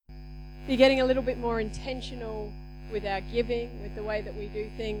be getting a little bit more intentional with our giving, with the way that we do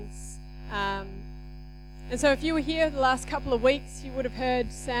things. And so if you were here the last couple of weeks, you would have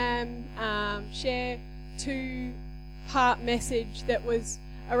heard Sam share 2-part message that was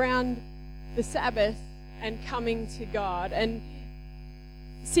around the Sabbath and coming to God. And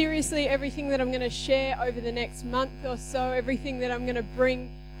seriously, everything that I'm going to share over the next month or so, everything that I'm going to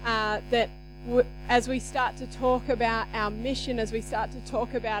bring as we start to talk about our mission, as we start to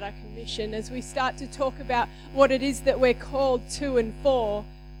talk about our commission, as we start to talk about what it is that we're called to and for,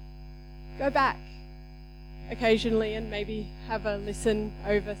 go back occasionally and maybe have a listen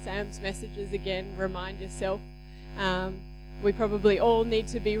over Sam's messages again, remind yourself. We probably all need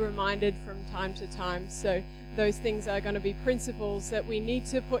to be reminded from time to time. So those things are going to be principles that we need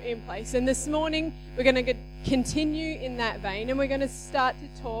to put in place. And this morning, we're going to continue in that vein, and we're going to start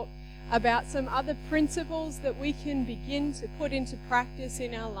to talk about some other principles that we can begin to put into practice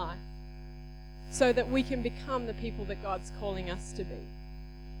in our life so that we can become the people that God's calling us to be.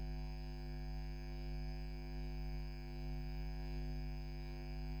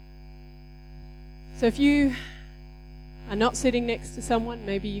 So if you are not sitting next to someone,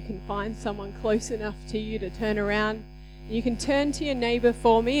 maybe you can find someone close enough to you to turn around. You can turn to your neighbour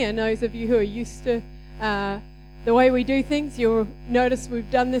for me, and those of you who are used to the way we do things, you'll notice we've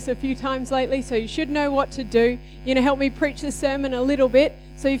done this a few times lately, so you should know what to do. You're going to help me preach the sermon a little bit.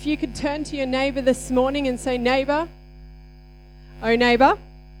 So if you could turn to your neighbour this morning and say, neighbour, oh neighbour,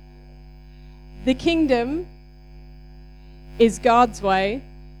 the kingdom is God's way.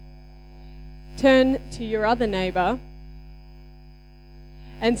 Turn to your other neighbour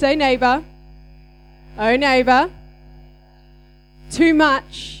and say, neighbour, oh neighbour, too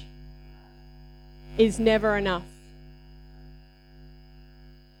much is never enough.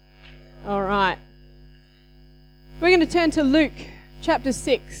 All right. We're going to turn to Luke chapter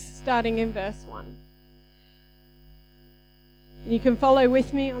 6, starting in verse 1. And you can follow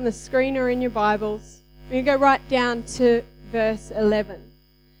with me on the screen or in your Bibles. We're going to go right down to verse 11.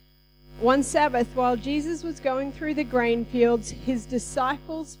 One Sabbath, while Jesus was going through the grain fields, his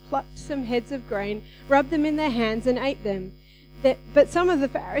disciples plucked some heads of grain, rubbed them in their hands, and ate them. But some of the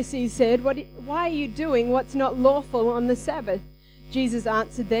Pharisees said, why are you doing what's not lawful on the Sabbath? Jesus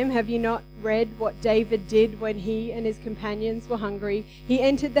answered them, have you not read what David did when he and his companions were hungry? He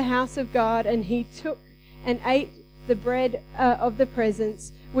entered the house of God, and he took and ate the bread of the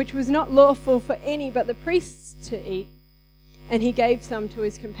presence, which was not lawful for any but the priests to eat, and he gave some to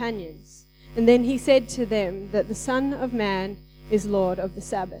his companions. And then he said to them that the Son of Man is Lord of the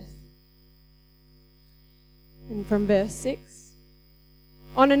Sabbath. And from verse 6,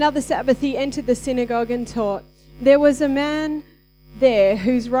 on another Sabbath he entered the synagogue and taught. There was a man there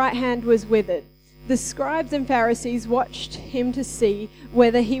whose right hand was withered. The scribes and Pharisees watched him to see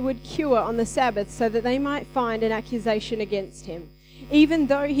whether he would cure on the Sabbath, so that they might find an accusation against him. Even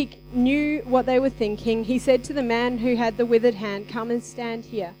though he knew what they were thinking, he said to the man who had the withered hand, come and stand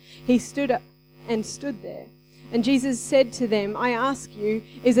here. He stood up and stood there. And Jesus said to them, I ask you,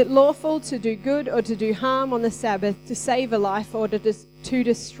 is it lawful to do good or to do harm on the Sabbath, to save a life or to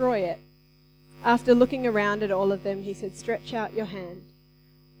destroy it? After looking around at all of them, he said, stretch out your hand.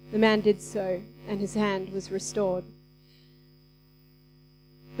 The man did so, and his hand was restored.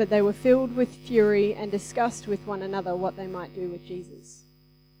 But they were filled with fury and discussed with one another what they might do with Jesus.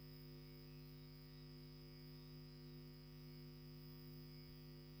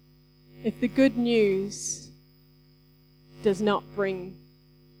 If the good news does not bring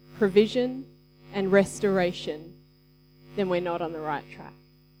provision and restoration, then we're not on the right track.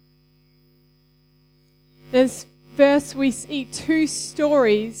 This verse, we see 2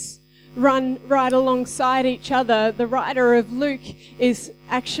 stories run right alongside each other. The writer of Luke is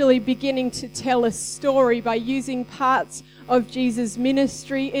actually beginning to tell a story by using parts of Jesus'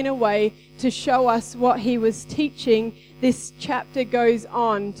 ministry in a way to show us what he was teaching. This chapter goes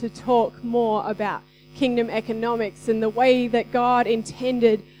on to talk more about kingdom economics and the way that God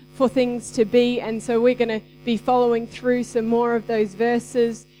intended for things to be. And so we're going to be following through some more of those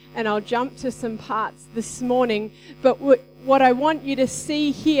verses, and I'll jump to some parts this morning. But what I want you to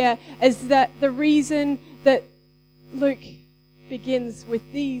see here is that the reason that Luke begins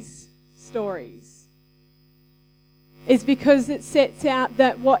with these stories is because it sets out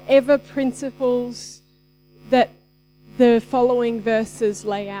that whatever principles that the following verses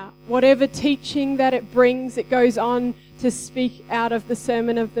lay out, whatever teaching that it brings, it goes on to speak out of the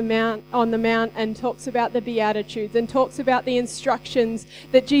Sermon on the Mount and talks about the Beatitudes and talks about the instructions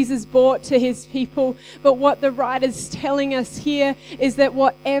that Jesus brought to his people. But what the writer's telling us here is that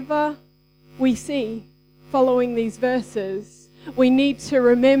whatever we see following these verses, we need to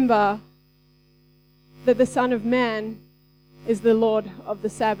remember that the Son of Man is the Lord of the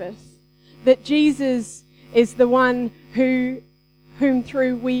Sabbath, that Jesus is the one whom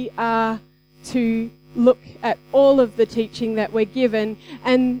through we are to look at all of the teaching that we're given,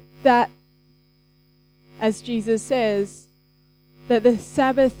 and that, as Jesus says, that the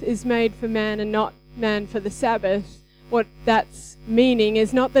Sabbath is made for man and not man for the Sabbath. What that's meaning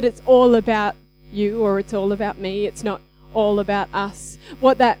is not that it's all about you or it's all about me. It's not all about us.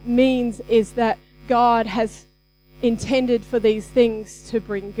 What that means is that God has intended for these things to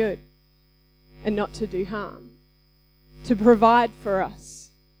bring good and not to do harm, to provide for us,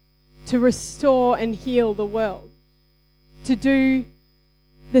 to restore and heal the world, to do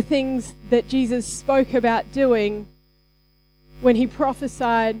the things that Jesus spoke about doing when he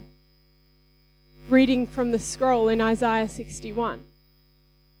prophesied, reading from the scroll in Isaiah 61.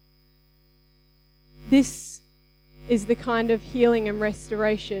 This is the kind of healing and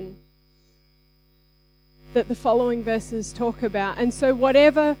restoration that the following verses talk about. And so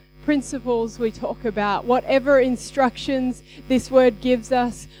whatever principles we talk about, whatever instructions this word gives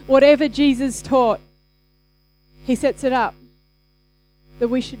us, whatever Jesus taught, he sets it up that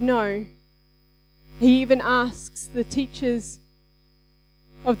we should know. He even asks the teachers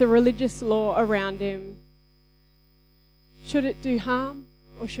of the religious law around him, should it do harm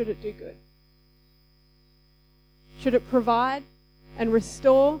or should it do good? Should it provide and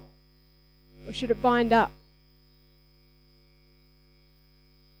restore or should it bind up?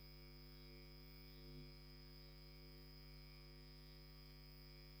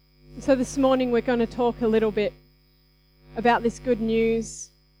 So this morning we're going to talk a little bit about this good news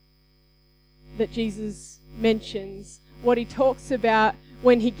that Jesus mentions, what he talks about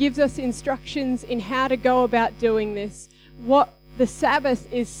when he gives us instructions in how to go about doing this. What the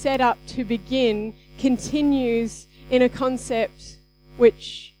Sabbath is set up to begin continues in a concept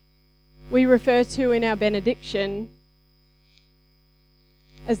which we refer to in our benediction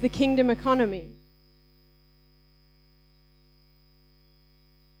as the kingdom economy.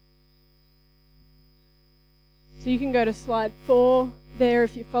 So you can go to slide 4 there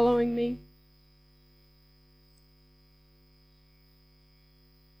if you're following me.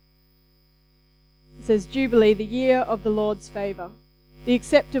 It says, Jubilee, the year of the Lord's favour, the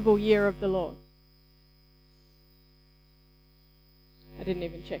acceptable year of the Lord. I didn't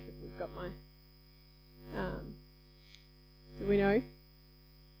even check if we've got my... do we know?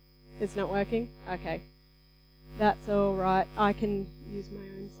 It's not working? Okay. That's all right. I can use my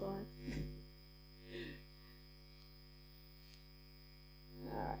own slide.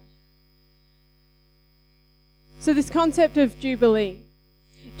 All right. So this concept of Jubilee,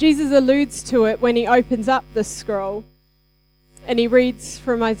 Jesus alludes to it when he opens up the scroll and he reads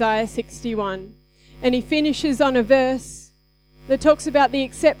from Isaiah 61. And he finishes on a verse that talks about the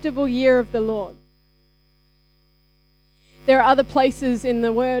acceptable year of the Lord. There are other places in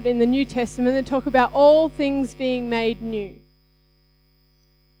the Word, in the New Testament, that talk about all things being made new.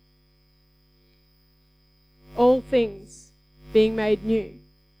 All things being made new.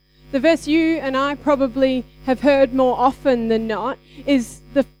 The verse you and I probably have heard more often than not is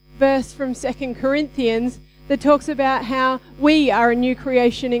the verse from 2 Corinthians that talks about how we are a new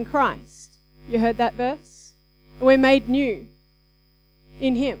creation in Christ. You heard that verse? We're made new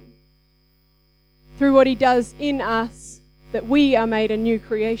in him. Through what he does in us, that we are made a new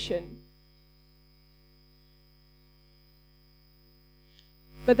creation.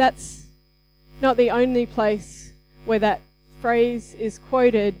 But that's not the only place where that phrase is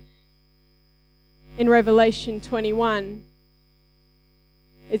quoted. In Revelation 21,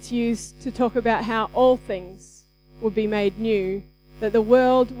 it's used to talk about how all things would be made new, that the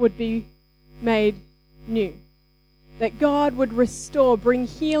world would be made new, that God would restore, bring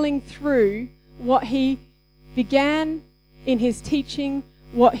healing through what he began in his teaching,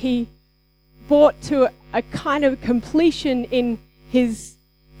 what he brought to a kind of completion in his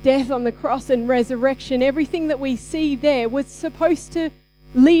death on the cross and resurrection. Everything that we see there was supposed to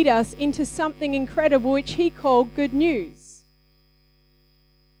lead us into something incredible, which he called good news.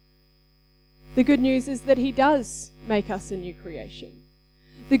 The good news is that he does make us a new creation.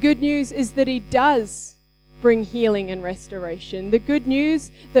 The good news is that he does bring healing and restoration. The good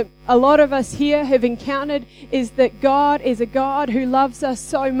news that a lot of us here have encountered is that God is a God who loves us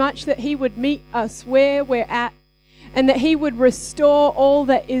so much that he would meet us where we're at and that he would restore all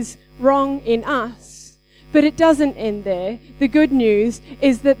that is wrong in us. But it doesn't end there. The good news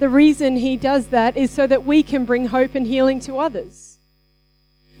is that the reason he does that is so that we can bring hope and healing to others.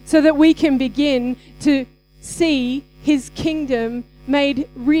 So that we can begin to see his kingdom made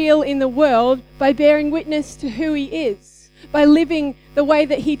real in the world by bearing witness to who he is, by living the way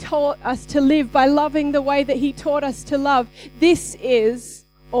that he taught us to live, by loving the way that he taught us to love. This is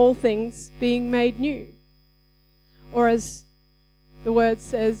all things being made new. Or as the word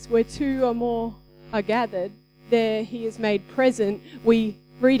says, where two or more are gathered, there he is made present. We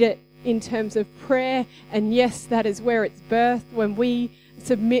read it in terms of prayer, and yes, that is where it's birthed. When we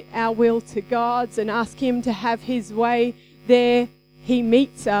submit our will to God's and ask him to have his way, there he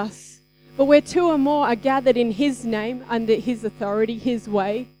meets us. But where two or more are gathered in his name, under his authority, his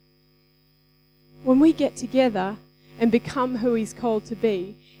way, when we get together and become who he's called to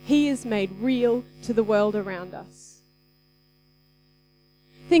be, he is made real to the world around us.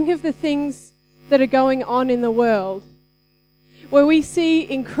 Think of the things that are going on in the world, where we see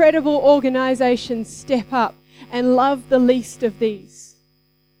incredible organizations step up and love the least of these.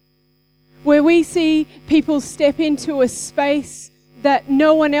 Where we see people step into a space that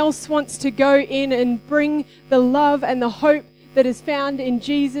no one else wants to go in and bring the love and the hope that is found in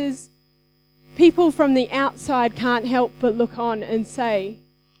Jesus. People from the outside can't help but look on and say,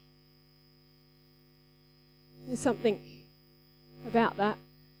 there's something about that.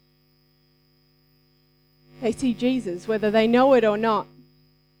 They see Jesus, whether they know it or not.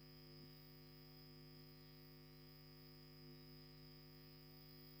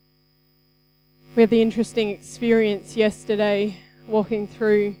 We had the interesting experience yesterday walking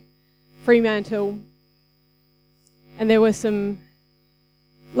through Fremantle, and there were some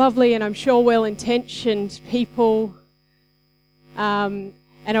lovely and I'm sure well-intentioned people, and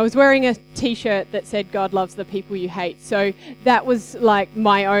I was wearing a t-shirt that said God loves the people you hate. So that was like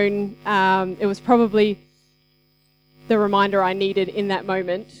my own, it was probably the reminder I needed in that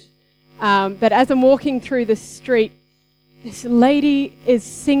moment. But as I'm walking through the street, this lady is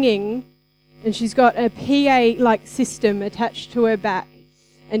singing, and she's got a PA-like system attached to her back,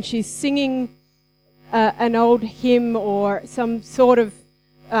 and she's singing an old hymn or some sort of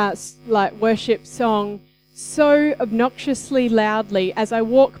like worship song so obnoxiously loudly. As I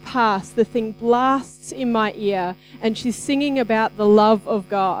walk past, the thing blasts in my ear, and she's singing about the love of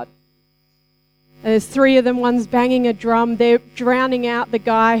God. And there's three of them. One's banging a drum. They're drowning out the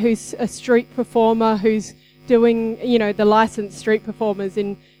guy who's a street performer, who's doing, the licensed street performers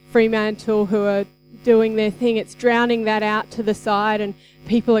in Fremantle who are doing their thing. It's drowning that out to the side, and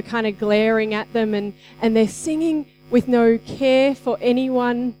people are kind of glaring at them, and they're singing with no care for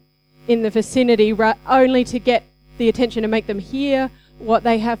anyone in the vicinity, only to get the attention and make them hear what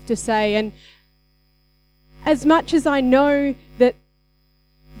they have to say. And as much as I know that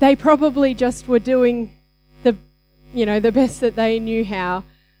they probably just were doing the best that they knew how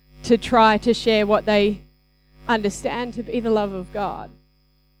to try to share what they understand to be the love of God,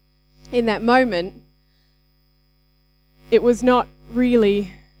 in that moment, it was not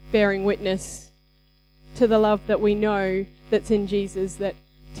really bearing witness to the love that we know that's in Jesus, that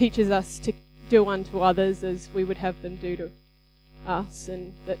teaches us to do unto others as we would have them do to us,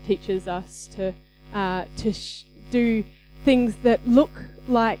 and that teaches us to do things that look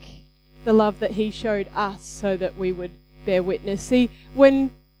like the love that he showed us so that we would bear witness. See,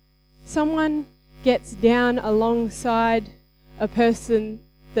 when someone gets down alongside a person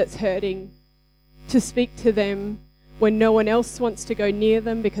that's hurting, to speak to them when no one else wants to go near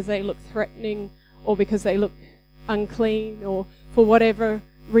them because they look threatening or because they look unclean or for whatever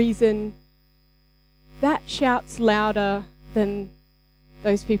reason, that shouts louder than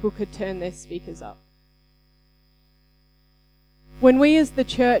those people could turn their speakers up. When we as the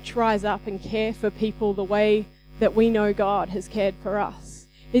church rise up and care for people the way that we know God has cared for us,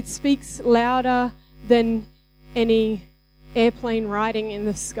 it speaks louder than any airplane riding in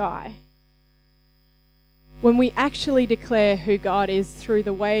the sky. When we actually declare who God is through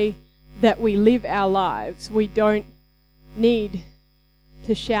the way that we live our lives, we don't need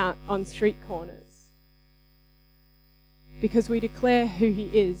to shout on street corners, because we declare who he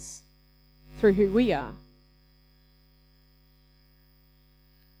is through who we are.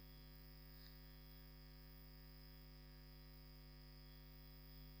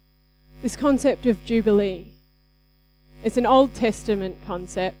 This concept of Jubilee, it's an Old Testament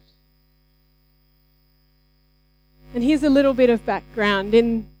concept. And here's a little bit of background.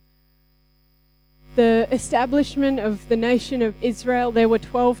 In the establishment of the nation of Israel, there were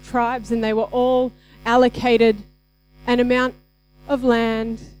 12 tribes, and they were all allocated an amount of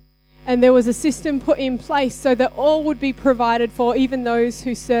land, and there was a system put in place so that all would be provided for, even those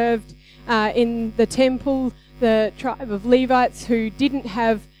who served in the temple, the tribe of Levites who didn't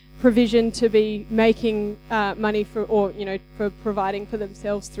have provision to be making money for providing for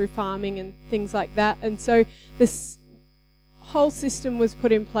themselves through farming and things like that. And so this whole system was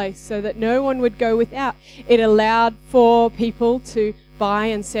put in place so that no one would go without. It allowed for people to buy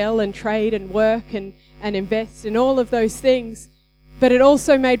and sell and trade and work and invest in all of those things. But it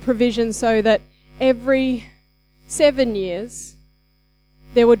also made provision so that every 7 years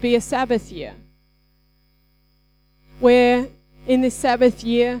there would be a Sabbath year, where in this Sabbath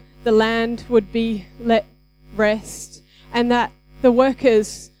year the land would be let rest, and that the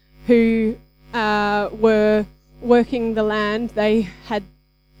workers who were working the land, they had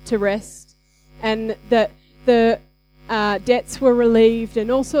to rest, and that the debts were relieved,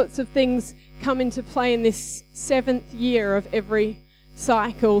 and all sorts of things come into play in this 7th year of every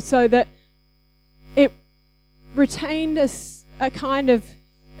cycle, so that it retained a kind of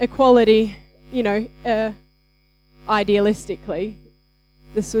equality, idealistically.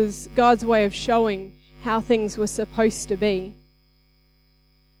 This was God's way of showing how things were supposed to be.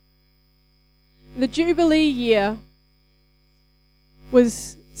 The Jubilee year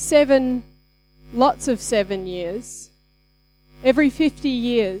was lots of 7 years. Every 50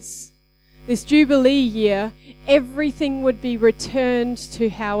 years, this Jubilee year, everything would be returned to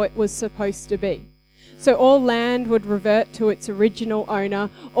how it was supposed to be. So all land would revert to its original owner,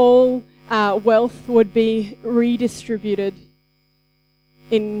 all wealth would be redistributed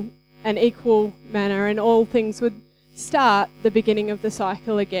in an equal manner, and all things would start the beginning of the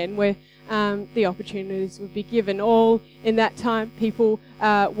cycle again, where the opportunities would be given. All in that time, people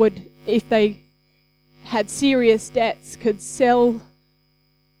would, if they had serious debts, could sell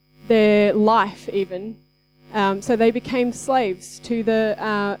their life even. So they became slaves to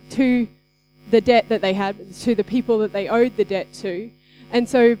the debt that they had, to the people that they owed the debt to. And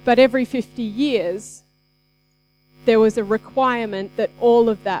so, but every 50 years, there was a requirement that all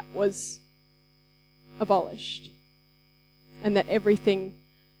of that was abolished, and that everything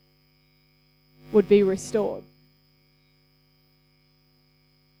would be restored.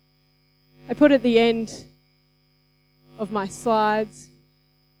 I put at the end of my slides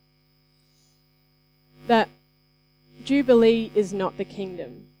that Jubilee is not the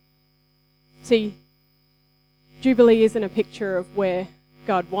kingdom. See, Jubilee isn't a picture of where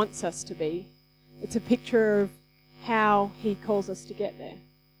God wants us to be. It's a picture of how He calls us to get there.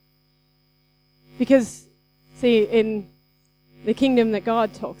 Because, see, in the kingdom that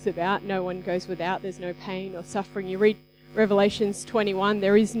God talks about, no one goes without. There's no pain or suffering. You read Revelations 21,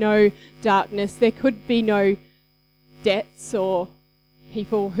 there is no darkness. There could be no debts or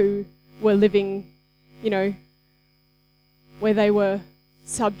people who were living, where they were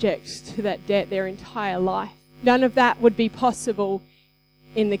subject to that debt their entire life. None of that would be possible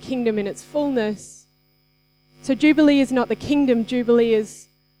in the kingdom in its fullness. So Jubilee is not the kingdom. Jubilee is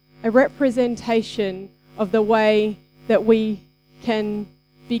a representation of the way that we can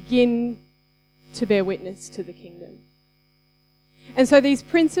begin to bear witness to the kingdom. And so these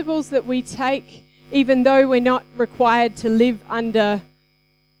principles that we take, even though we're not required to live under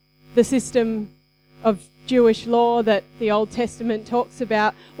the system of Jewish law that the Old Testament talks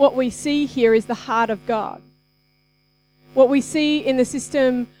about, what we see here is the heart of God. What we see in the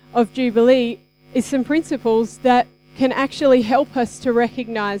system of Jubilee is some principles that can actually help us to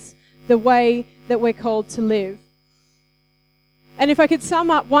recognize the way that we're called to live. And if I could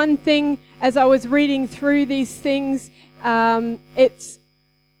sum up one thing as I was reading through these things, it's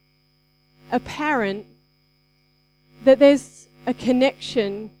apparent that there's a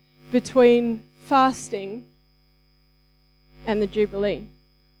connection between fasting and the Jubilee.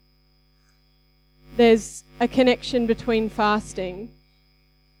 There's a connection between fasting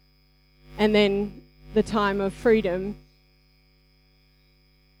and then the time of freedom.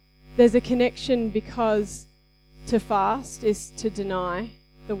 There's a connection because to fast is to deny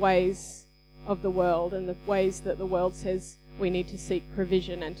the ways of the world and the ways that the world says we need to seek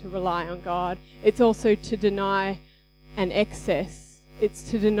provision and to rely on God. It's also to deny an excess. It's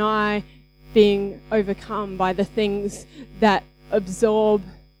to deny being overcome by the things that absorb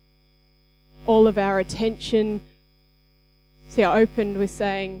all of our attention. See, I opened with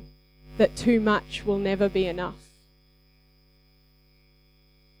saying that too much will never be enough.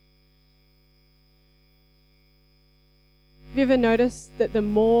 Have you ever noticed that the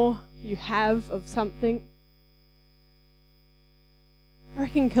more you have of something, I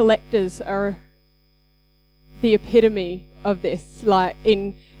reckon collectors are the epitome of this, like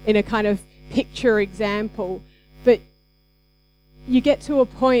in a kind of picture example. But you get to a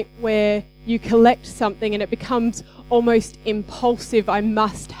point where you collect something and it becomes almost impulsive. I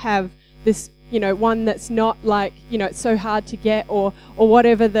must have this, one that's not like, it's so hard to get or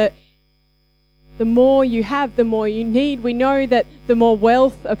whatever. That the more you have, the more you need. We know that the more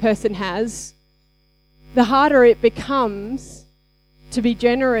wealth a person has, the harder it becomes to be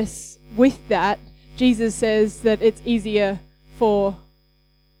generous with that. Jesus says that it's easier for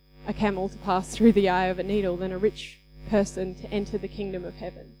a camel to pass through the eye of a needle than a rich person to enter the kingdom of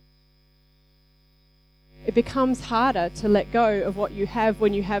heaven. It becomes harder to let go of what you have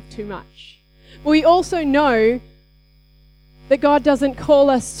when you have too much. We also know that God doesn't call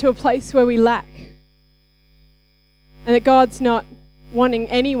us to a place where we lack, and that God's not wanting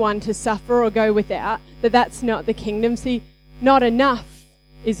anyone to suffer or go without, that's not the kingdom. See, not enough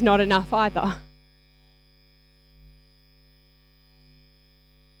is not enough either.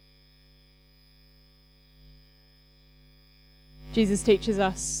 Jesus teaches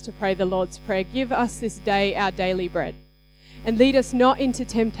us to pray the Lord's Prayer. Give us this day our daily bread, and lead us not into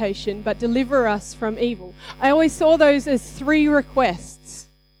temptation, but deliver us from evil. I always saw those as 3 requests.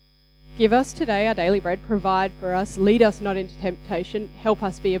 Give us today our daily bread, provide for us, lead us not into temptation, help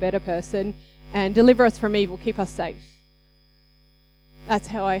us be a better person, and deliver us from evil, keep us safe. That's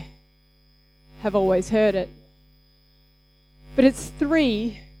how I have always heard it. But it's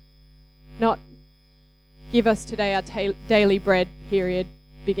 3, not give us today our daily bread, period,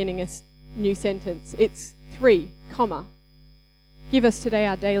 beginning a new sentence. It's 3, comma. Give us today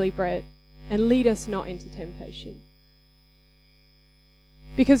our daily bread, and lead us not into temptation.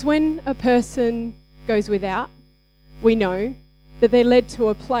 Because when a person goes without, we know that they're led to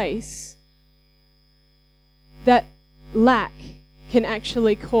a place that lack can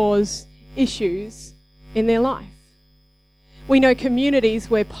actually cause issues in their life. We know communities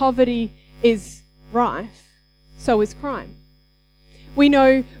where poverty is rife, so is crime. We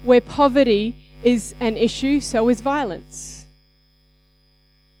know where poverty is an issue, so is violence.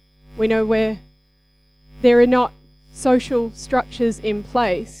 We know where there are not social structures in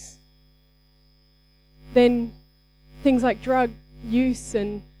place, then things like drug use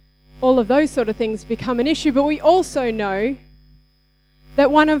and all of those sort of things become an issue. But we also know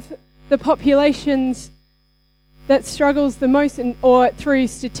that one of the populations that struggles the most, or through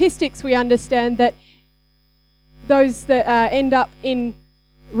statistics we understand that those that end up in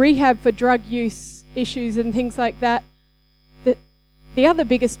rehab for drug use issues and things like that, that the other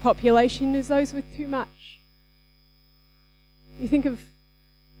biggest population is those with too much. You think of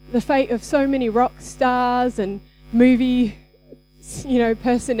the fate of so many rock stars and movie,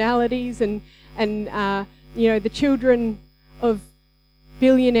 personalities and the children of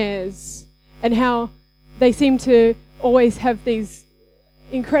billionaires, and how they seem to always have these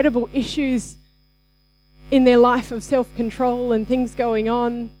incredible issues in their life of self-control and things going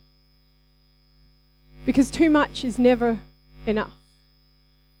on, because too much is never enough.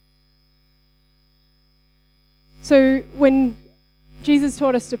 So when Jesus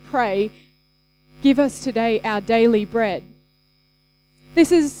taught us to pray, give us today our daily bread,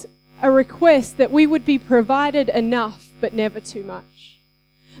 this is a request that we would be provided enough but never too much.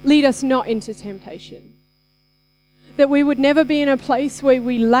 Lead us not into temptation. That we would never be in a place where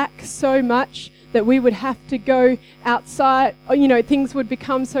we lack so much that we would have to go outside, things would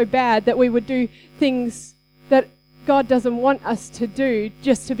become so bad that we would do things that God doesn't want us to do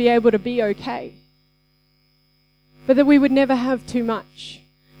just to be able to be okay. But that we would never have too much,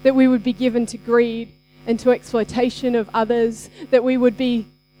 that we would be given to greed and to exploitation of others, that we would be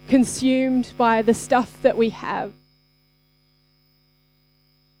consumed by the stuff that we have.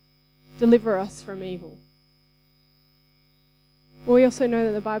 Deliver us from evil. We also know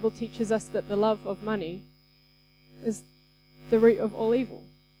that the Bible teaches us that the love of money is the root of all evil.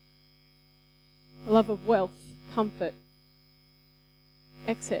 The love of wealth, comfort,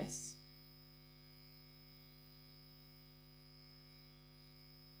 excess.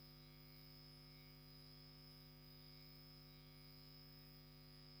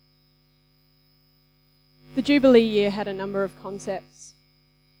 The Jubilee year had a number of concepts.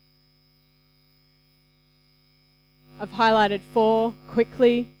 I've highlighted 4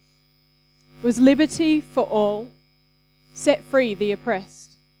 quickly. It was liberty for all, set free the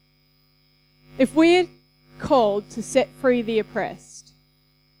oppressed. If we're called to set free the oppressed,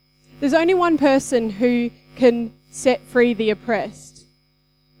 there's only one person who can set free the oppressed,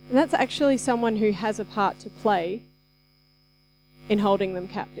 and that's actually someone who has a part to play in holding them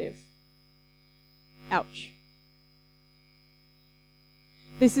captive. Ouch.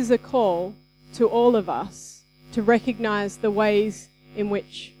 This is a call to all of us to recognize the ways in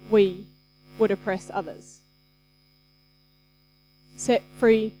which we would oppress others. Set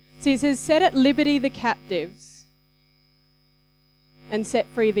free. See, it says, set at liberty the captives and set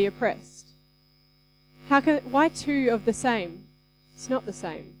free the oppressed. Why 2 of the same? It's not the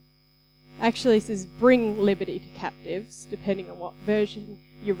same. Actually, it says bring liberty to captives, depending on what version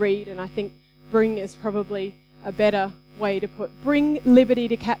you read, and I think bring is probably a better way to put. Bring liberty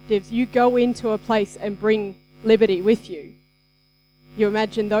to captives. You go into a place and bring liberty with you. You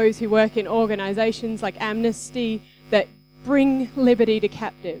imagine those who work in organisations like Amnesty that bring liberty to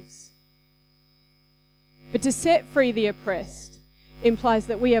captives. But to set free the oppressed implies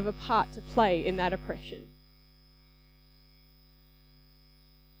that we have a part to play in that oppression.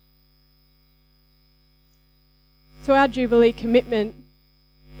 So our Jubilee commitment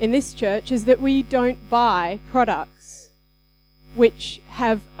in this church is that we don't buy products which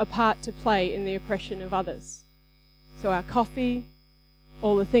have a part to play in the oppression of others. So our coffee,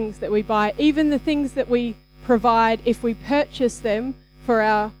 all the things that we buy, even the things that we provide, if we purchase them for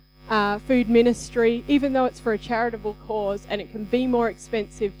our food ministry, even though it's for a charitable cause and it can be more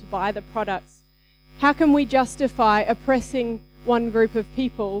expensive to buy the products, how can we justify oppressing one group of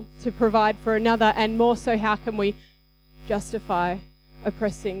people to provide for another, and more so, how can we justify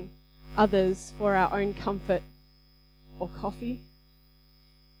oppressing others for our own comfort or coffee?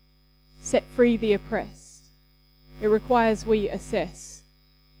 Set free the oppressed. It requires we assess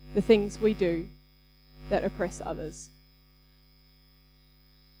the things we do that oppress others.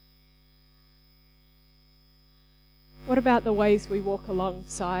 What about the ways we walk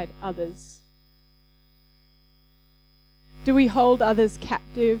alongside others? Do we hold others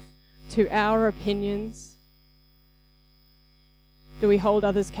captive to our opinions? Do we hold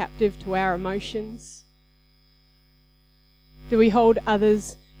others captive to our emotions? Do we hold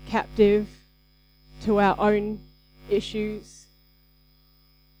others captive to our own issues?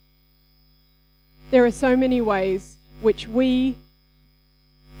 There are so many ways which we,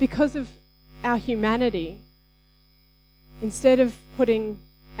 because of our humanity, instead of putting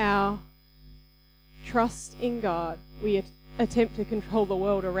our trust in God, we attempt to control the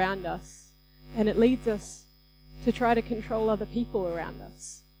world around us, and it leads us to try to control other people around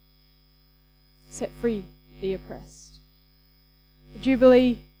us. Set free the oppressed. The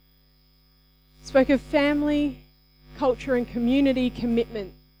Jubilee spoke of family, culture, and community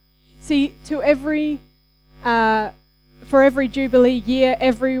commitment. See, for every Jubilee year,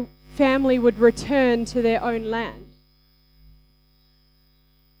 every family would return to their own land.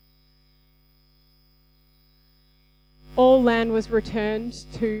 All land was returned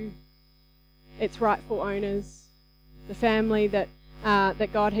to its rightful owners, the family that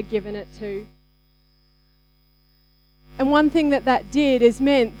God had given it to. And one thing that did is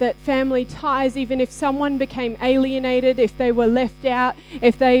meant that family ties, even if someone became alienated, if they were left out,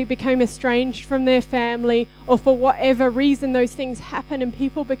 if they became estranged from their family, or for whatever reason those things happen and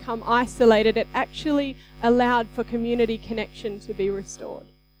people become isolated, it actually allowed for community connection to be restored.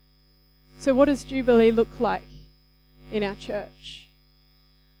 So what does Jubilee look like in our church?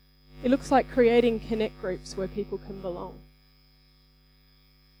 It looks like creating connect groups where people can belong.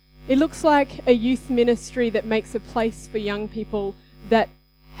 It looks like a youth ministry that makes a place for young people that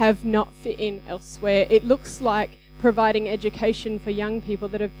have not fit in elsewhere. It looks like providing education for young people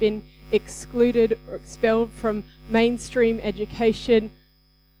that have been excluded or expelled from mainstream education.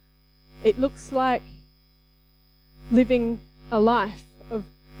 It looks like living a life of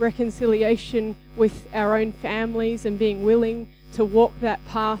reconciliation with our own families and being willing to walk that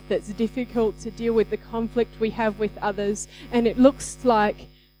path that's difficult, to deal with the conflict we have with others. And it looks like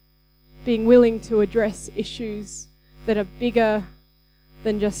being willing to address issues that are bigger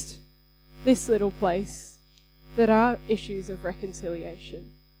than just this little place, that are issues of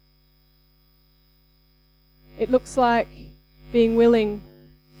reconciliation. It looks like being willing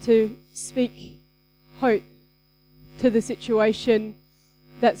to speak hope to the situation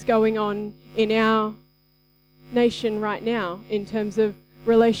that's going on in our nation right now in terms of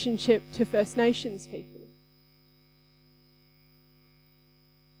relationship to First Nations people.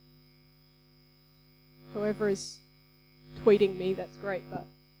 Whoever is tweeting me, that's great, but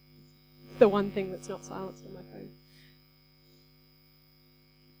it's the one thing that's not silenced on my phone.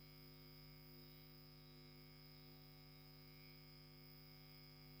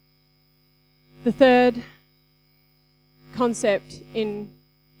 The third concept in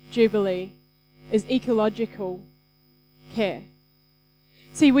Jubilee is ecological care.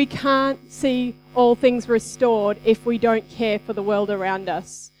 See, we can't see all things restored if we don't care for the world around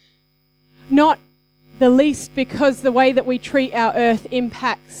us. Not the least because the way that we treat our earth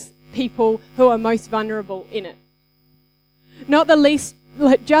impacts people who are most vulnerable in it. Not the least,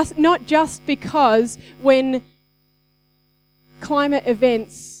 not just because when climate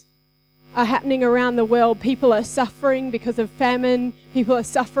events are happening around the world, people are suffering because of famine, people are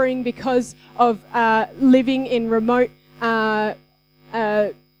suffering because of living in remote like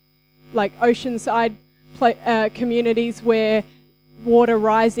oceanside communities where water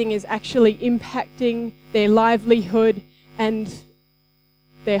rising is actually impacting their livelihood and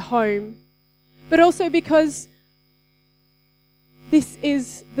their home, but also because this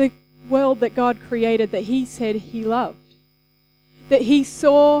is the world that God created, that He said He loved, that He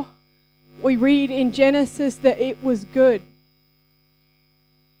saw. We read in Genesis that it was good,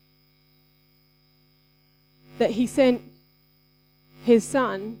 that He sent His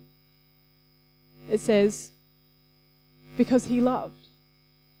Son, it says, because He loved.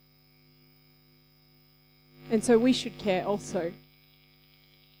 And so we should care also.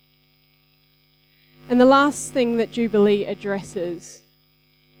 And the last thing that Jubilee addresses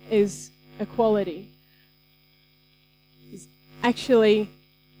is equality. Is actually,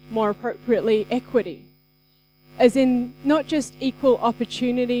 more appropriately, equity. As in, not just equal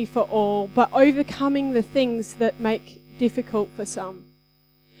opportunity for all, but overcoming the things that make difficult for some.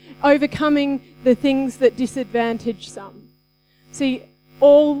 Overcoming the things that disadvantage some. See,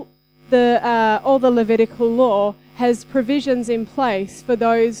 all the Levitical law has provisions in place for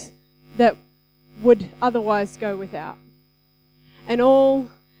those that would otherwise go without. And all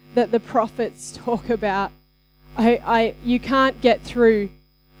that the prophets talk about, you can't get through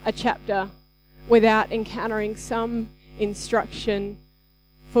a chapter without encountering some instruction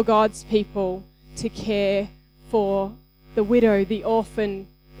for God's people to care for the widow, the orphan,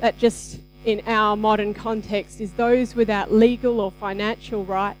 that just in our modern context is those without legal or financial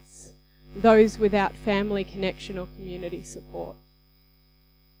rights, those without family connection or community support.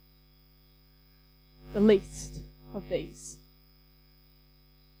 The least of these.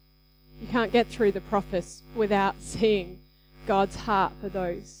 You can't get through the prophets without seeing God's heart for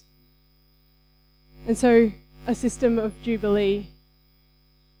those. And so a system of Jubilee,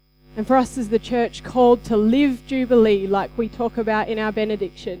 and for us as the church called to live Jubilee like we talk about in our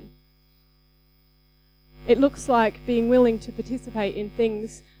benediction, it looks like being willing to participate in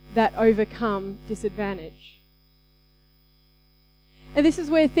things that overcome disadvantage. And this is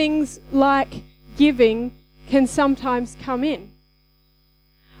where things like giving can sometimes come in.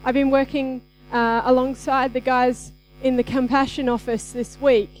 I've been working alongside the guys in the Compassion office this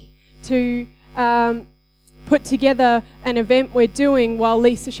week to put together an event we're doing while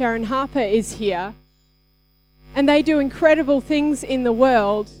Lisa Sharon Harper is here. And they do incredible things in the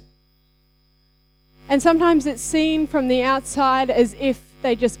world. And sometimes it's seen from the outside as if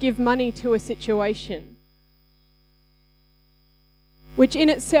they just give money to a situation. Which in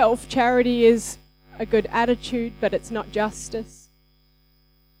itself, charity is a good attitude, but it's not justice.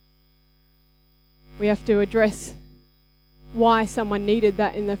 We have to address why someone needed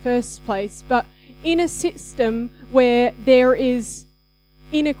that in the first place. But in a system where there is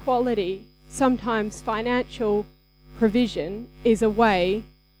inequality, sometimes financial provision is a way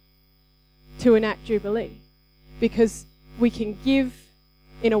to enact Jubilee. Because we can give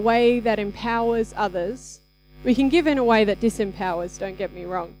in a way that empowers others. We can give in a way that disempowers, don't get me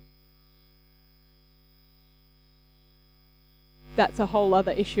wrong. That's a whole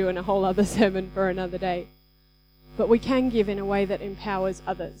other issue and a whole other sermon for another day. But we can give in a way that empowers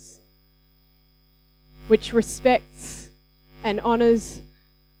others, which respects and honours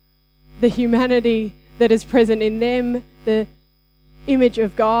the humanity that is present in them, the image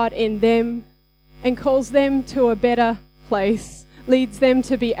of God in them, and calls them to a better place, leads them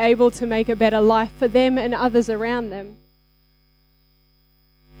to be able to make a better life for them and others around them.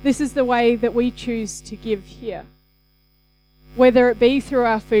 This is the way that we choose to give here. Whether it be through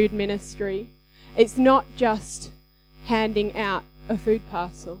our food ministry, it's not just handing out a food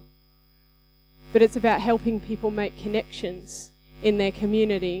parcel, but it's about helping people make connections in their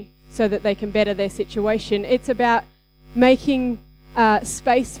community so that they can better their situation. It's about making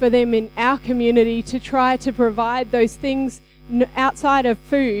space for them in our community to try to provide those things outside of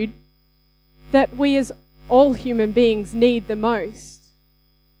food that we as all human beings need the most.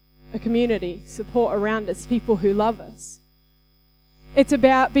 A community, support around us, people who love us. It's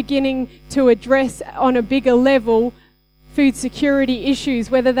about beginning to address on a bigger level food security issues,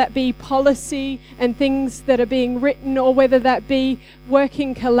 whether that be policy and things that are being written, or whether that be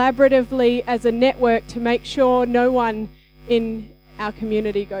working collaboratively as a network to make sure no one in our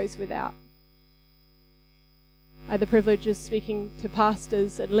community goes without. I had the privilege of speaking to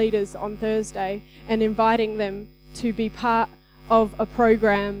pastors and leaders on Thursday and inviting them to be part of a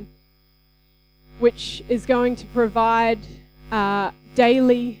program which is going to provide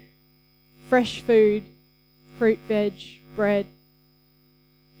daily fresh food, fruit, veg, bread,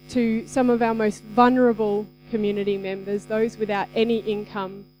 to some of our most vulnerable community members, those without any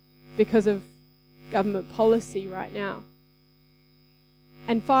income because of government policy right now.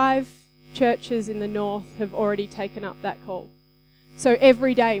 And 5 churches in the north have already taken up that call. So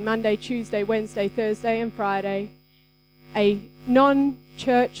every day, Monday, Tuesday, Wednesday, Thursday and Friday, a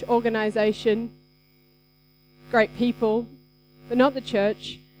non-church organisation, great people, but not the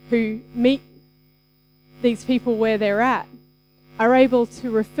church, who meet these people where they're at, are able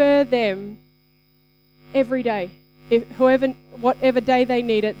to refer them every day. Whatever day they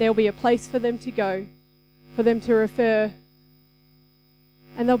need it, there'll be a place for them to go, for them to refer,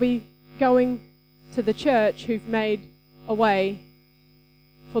 and they'll be going to the church who've made a way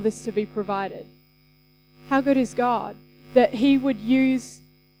for this to be provided. How good is God that He would use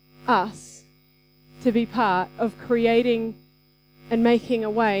us to be part of creating and making a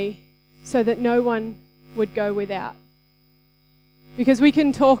way so that no one would go without. Because we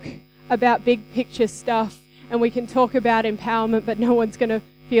can talk about big picture stuff and we can talk about empowerment, but no one's going to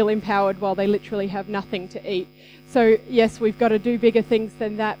feel empowered while they literally have nothing to eat. So yes, we've got to do bigger things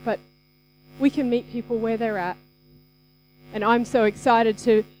than that, but we can meet people where they're at. And I'm so excited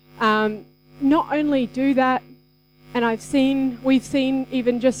to not only do that, and we've seen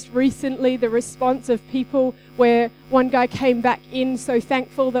even just recently the response of people where one guy came back in so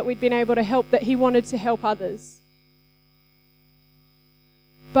thankful that we'd been able to help, that he wanted to help others.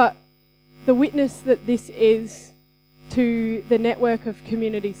 But the witness that this is to the network of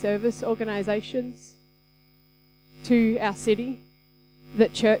community service organisations, to our city,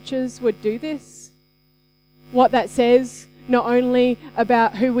 that churches would do this, what that says not only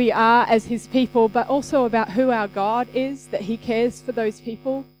about who we are as His people, but also about who our God is, that He cares for those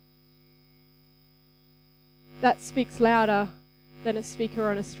people. That speaks louder than a speaker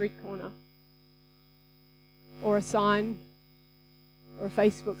on a street corner, or a sign, or a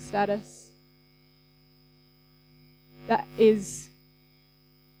Facebook status. That is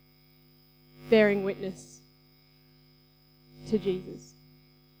bearing witness to Jesus.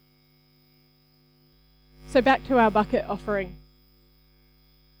 So back to our bucket offering.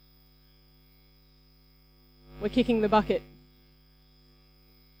 We're kicking the bucket.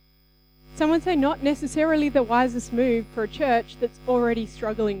 Someone say not necessarily the wisest move for a church that's already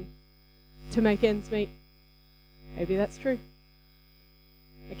struggling to make ends meet. Maybe that's true.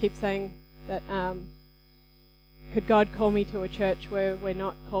 I keep saying that could God call me to a church where we're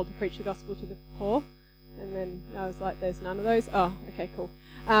not called to preach the gospel to the poor? And then I was like, there's none of those. Oh, okay, cool.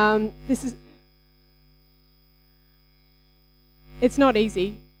 It's not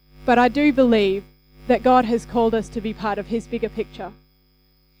easy, but I do believe that God has called us to be part of His bigger picture.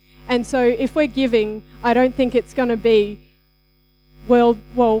 And so if we're giving, I don't think it's going to be,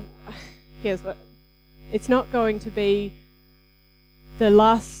 here's what. It's not going to be the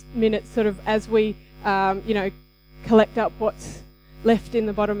last minute sort of as we, collect up what's left in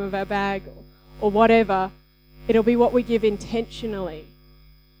the bottom of our bag or whatever. It'll be what we give intentionally.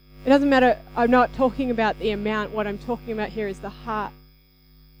 It doesn't matter, I'm not talking about the amount, what I'm talking about here is the heart.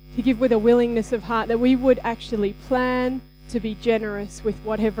 To give with a willingness of heart, that we would actually plan to be generous with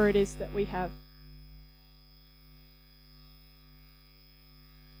whatever it is that we have.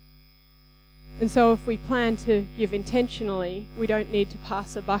 And so if we plan to give intentionally, we don't need to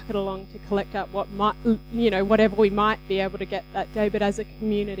pass a bucket along to collect up whatever we might be able to get that day. But as a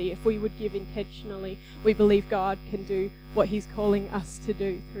community, if we would give intentionally, we believe God can do what He's calling us to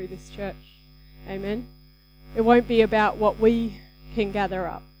do through this church. Amen? It won't be about what we can gather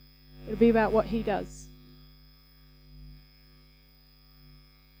up. It'll be about what He does.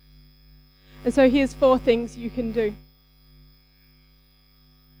 And so here's 4 things you can do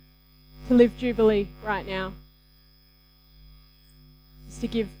to live Jubilee right now. It's to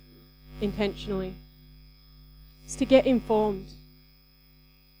give intentionally. It's to get informed.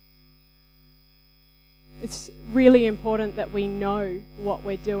 It's really important that we know what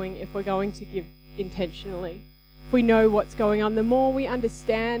we're doing if we're going to give intentionally. If we know what's going on, the more we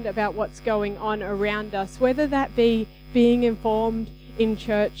understand about what's going on around us, whether that be being informed in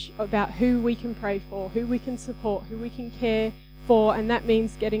church about who we can pray for, who we can support, who we can care for, and that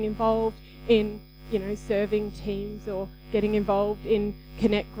means getting involved in, serving teams or getting involved in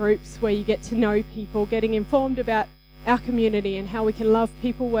connect groups where you get to know people, getting informed about our community and how we can love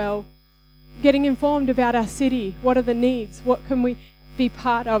people well, getting informed about our city, what are the needs, what can we be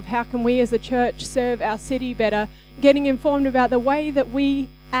part of, how can we as a church serve our city better, getting informed about the way that we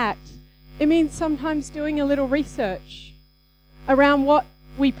act. It means sometimes doing a little research around what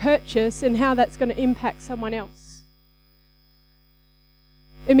we purchase and how that's going to impact someone else.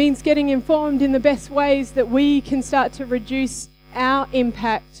 It means getting informed in the best ways that we can start to reduce our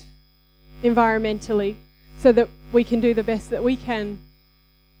impact environmentally so that we can do the best that we can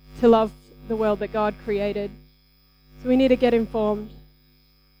to love the world that God created. So we need to get informed.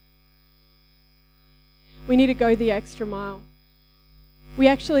 We need to go the extra mile. we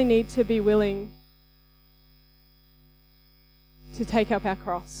actually need to be willing to take up our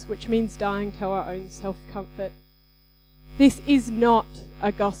cross, which means dying to our own self-comfort. This is not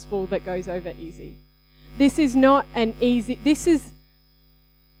a gospel that goes over easy. This is not an easy...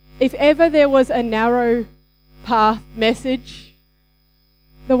 If ever there was a narrow path message,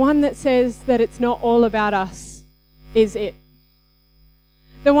 the one that says that it's not all about us is it.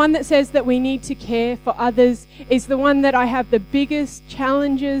 The one that says that we need to care for others is the one that I have the biggest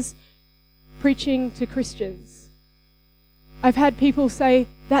challenges preaching to Christians. I've had people say,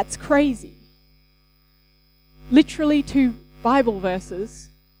 that's crazy. Literally 2 Bible verses.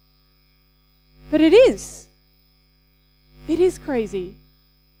 But it is. It is crazy.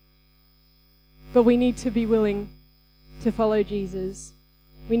 But we need to be willing to follow Jesus.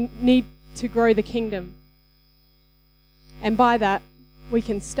 We need to grow the kingdom. And by that, we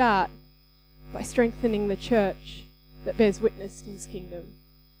can start by strengthening the church that bears witness to his kingdom.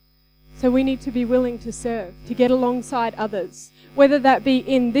 So we need to be willing to serve, to get alongside others, whether that be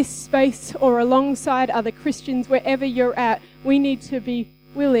in this space or alongside other Christians, wherever you're at. We need to be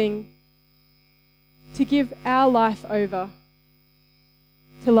willing to give our life over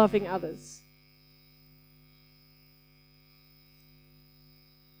to loving others.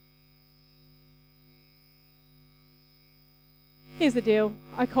 Here's the deal.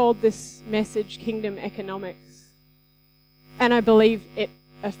 I called this message Kingdom Economics. And I believe it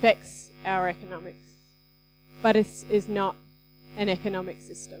affects our economics. But it is not an economic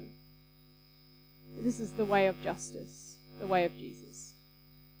system. This is the way of justice, the way of Jesus.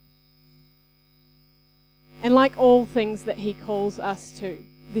 And like all things that he calls us to,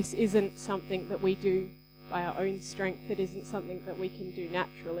 this isn't something that we do by our own strength. It isn't something that we can do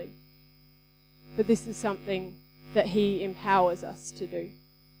naturally. But this is something that he empowers us to do.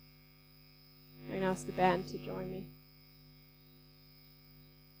 I'm going to ask the band to join me.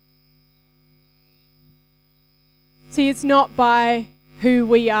 See, it's not by who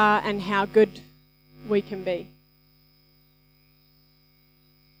we are and how good we can be.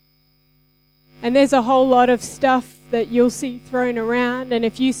 And there's a whole lot of stuff that you'll see thrown around, and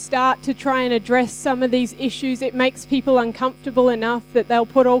if you start to try and address some of these issues, it makes people uncomfortable enough that they'll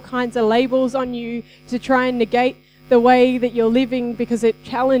put all kinds of labels on you to try and negate the way that you're living because it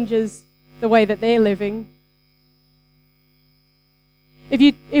challenges the way that they're living.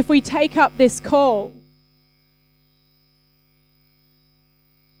 If we take up this call,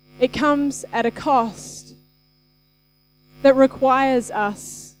 it comes at a cost that requires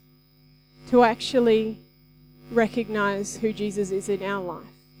us to actually recognize who Jesus is in our life,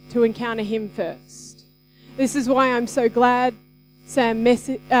 to encounter him first. This is why I'm so glad Sam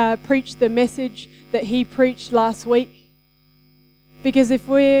preached the message that he preached last week. Because if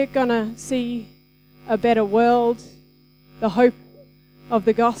we're going to see a better world, the hope of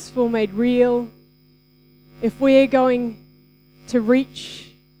the gospel made real, if we're going to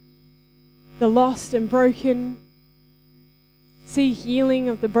reach the lost and broken, see healing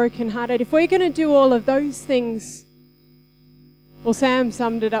of the brokenhearted, if we're going to do all of those things, well, Sam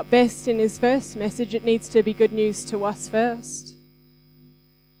summed it up best in his first message. It needs to be good news to us first.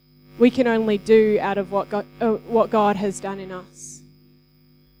 We can only do out of what God has done in us.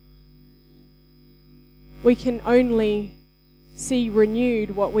 We can only see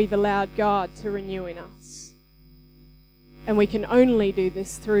renewed what we've allowed God to renew in us. And we can only do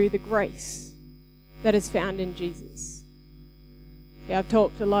this through the grace that is found in Jesus. Yeah, I've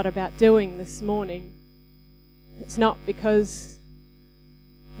talked a lot about doing this morning. It's not because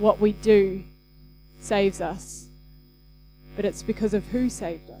what we do saves us, but it's because of who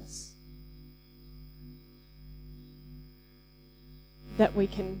saved us that we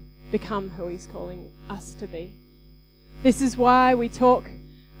can become who he's calling us to be. This is why we talk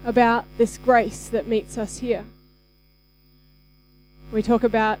about this grace that meets us here. We talk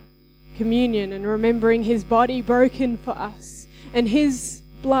about communion and remembering his body broken for us and his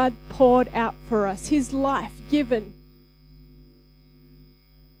blood poured out for us, his life given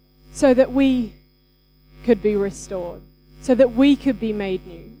so that we could be restored, so that we could be made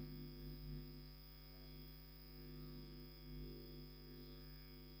new.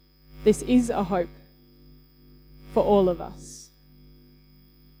 This is a hope for all of us.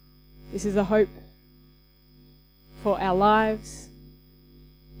 This is a hope for our lives.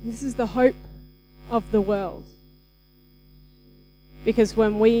 This is the hope of the world. Because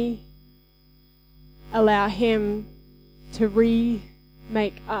when we allow him to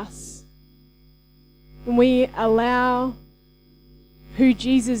remake us, when we allow who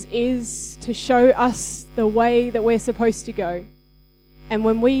Jesus is to show us the way that we're supposed to go, and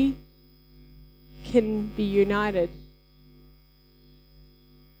when we can be united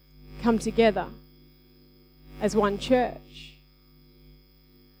come together as one church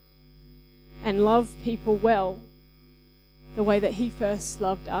and love people well the way that He first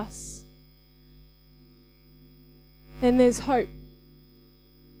loved us, then there's hope,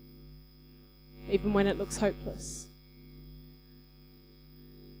 even when it looks hopeless.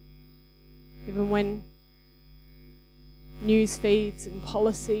 Even when news feeds and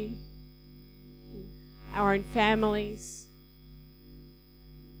policy, our own families,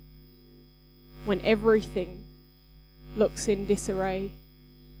 when everything looks in disarray,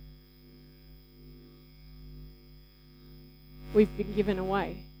 we've been given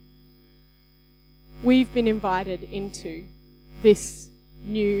away. We've been invited into this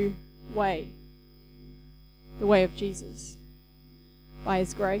new way, the way of Jesus, by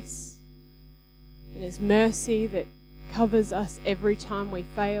His grace and His mercy that covers us every time we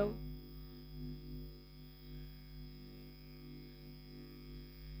fail.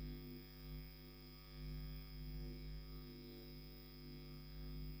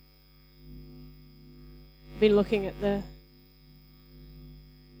 I've been looking at the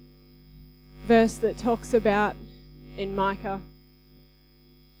verse that talks about in Micah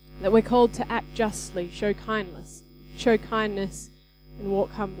that we're called to act justly, show kindness and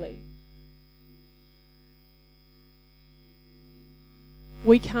walk humbly.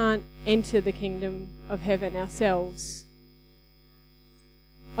 We can't enter the kingdom of heaven ourselves,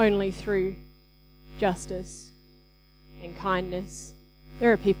 only through justice and kindness.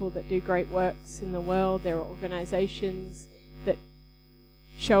 There are people that do great works in the world. There are organizations that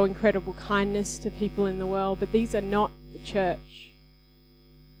show incredible kindness to people in the world, but these are not the church.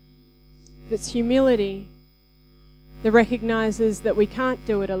 It's humility that recognizes that we can't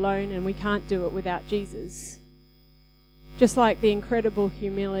do it alone and we can't do it without Jesus. Just like the incredible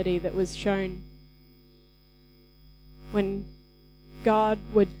humility that was shown when God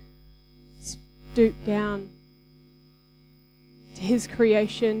would stoop down to His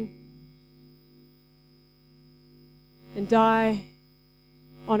creation and die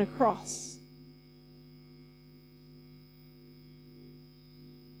on a cross.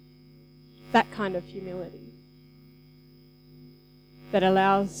 That kind of humility that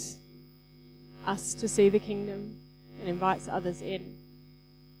allows us to see the kingdom and invites others in.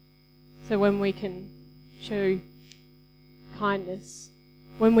 So when we can show kindness,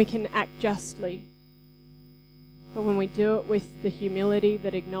 when we can act justly, but when we do it with the humility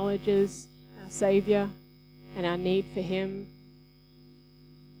that acknowledges our Saviour and our need for Him,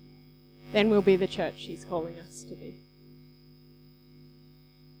 then we'll be the church He's calling us to be.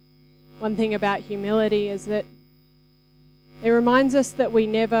 One thing about humility is that it reminds us that we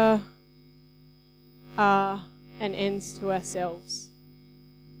never are an ends to ourselves,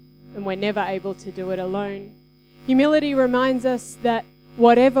 and we're never able to do it alone. Humility reminds us that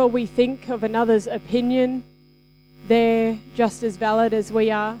whatever we think of another's opinion, they're just as valid as we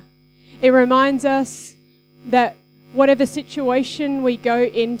are. It reminds us that whatever situation we go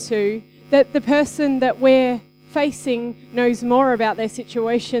into, that the person that we're facing knows more about their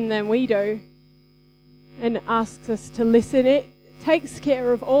situation than we do, and asks us to listen. It takes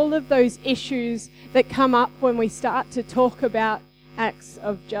care of all of those issues that come up when we start to talk about acts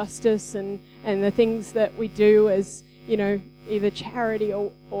of justice and the things that we do as, either charity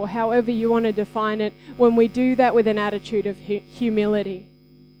or however you want to define it. When we do that with an attitude of humility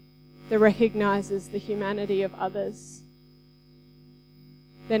that recognizes the humanity of others,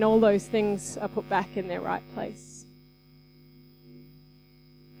 then all those things are put back in their right place.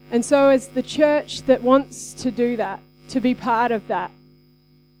 And so as the church that wants to do that, to be part of that,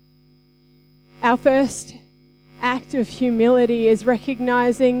 our first act of humility is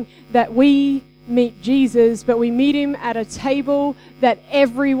recognizing that we meet Jesus, but we meet Him at a table that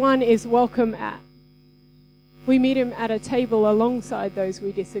everyone is welcome at. We meet Him at a table alongside those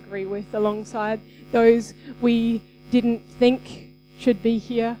we disagree with, alongside those we didn't think should be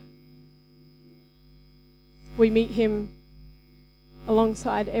here. We meet Him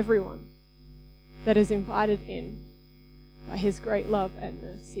alongside everyone that is invited in by His great love and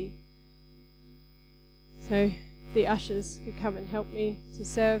mercy. So the ushers could come and help me to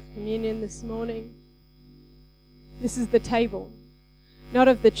serve communion this morning. This is the table, not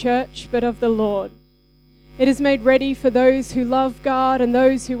of the church, but of the Lord. It is made ready for those who love God and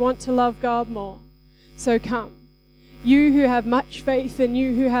those who want to love God more. So come, you who have much faith and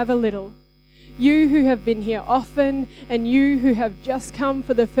you who have a little, you who have been here often and you who have just come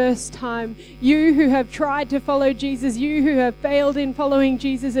for the first time, you who have tried to follow Jesus, you who have failed in following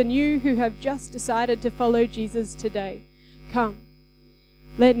Jesus, and you who have just decided to follow Jesus today. Come.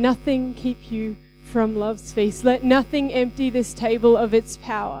 Let nothing keep you from love's feast. Let nothing empty this table of its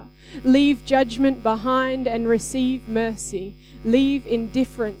power. Leave judgment behind and receive mercy. Leave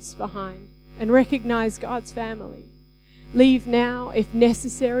indifference behind and recognize God's family. Leave now, if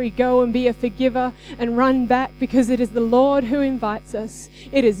necessary. Go and be a forgiver and run back, because it is the Lord who invites us.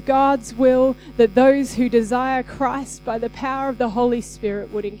 It is God's will that those who desire Christ by the power of the Holy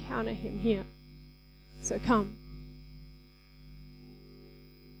Spirit would encounter him here. So come.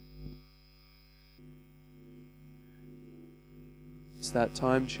 It's that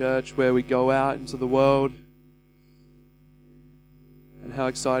time, church, where we go out into the world, and how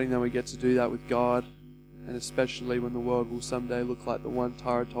exciting that we get to do that with God, and especially when the world will someday look like the one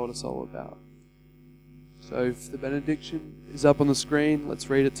Tara told us all about. So if the benediction is up on the screen, let's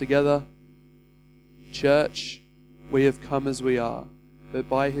read it together. Church, we have come as we are, but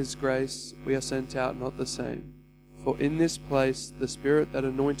by his grace we are sent out not the same. For in this place the Spirit that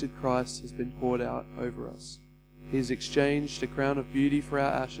anointed Christ has been poured out over us. He has exchanged a crown of beauty for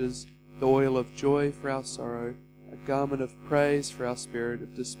our ashes, the oil of joy for our sorrow, a garment of praise for our spirit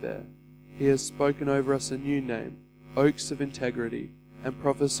of despair. He has spoken over us a new name, oaks of integrity, and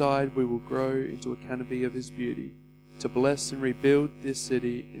prophesied we will grow into a canopy of his beauty, to bless and rebuild this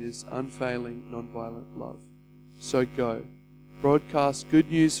city in his unfailing, non-violent love. So go, broadcast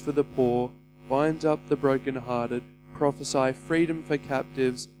good news for the poor, bind up the broken-hearted, prophesy freedom for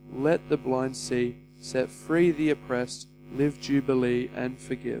captives, let the blind see, set free the oppressed, live jubilee and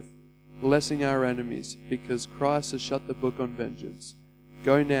forgive, blessing our enemies, because Christ has shut the book on vengeance.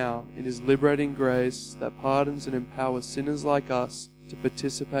 Go now in his liberating grace that pardons and empowers sinners like us to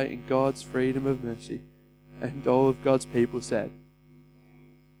participate in God's freedom of mercy. And all of God's people said,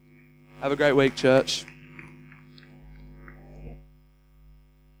 have a great week, church.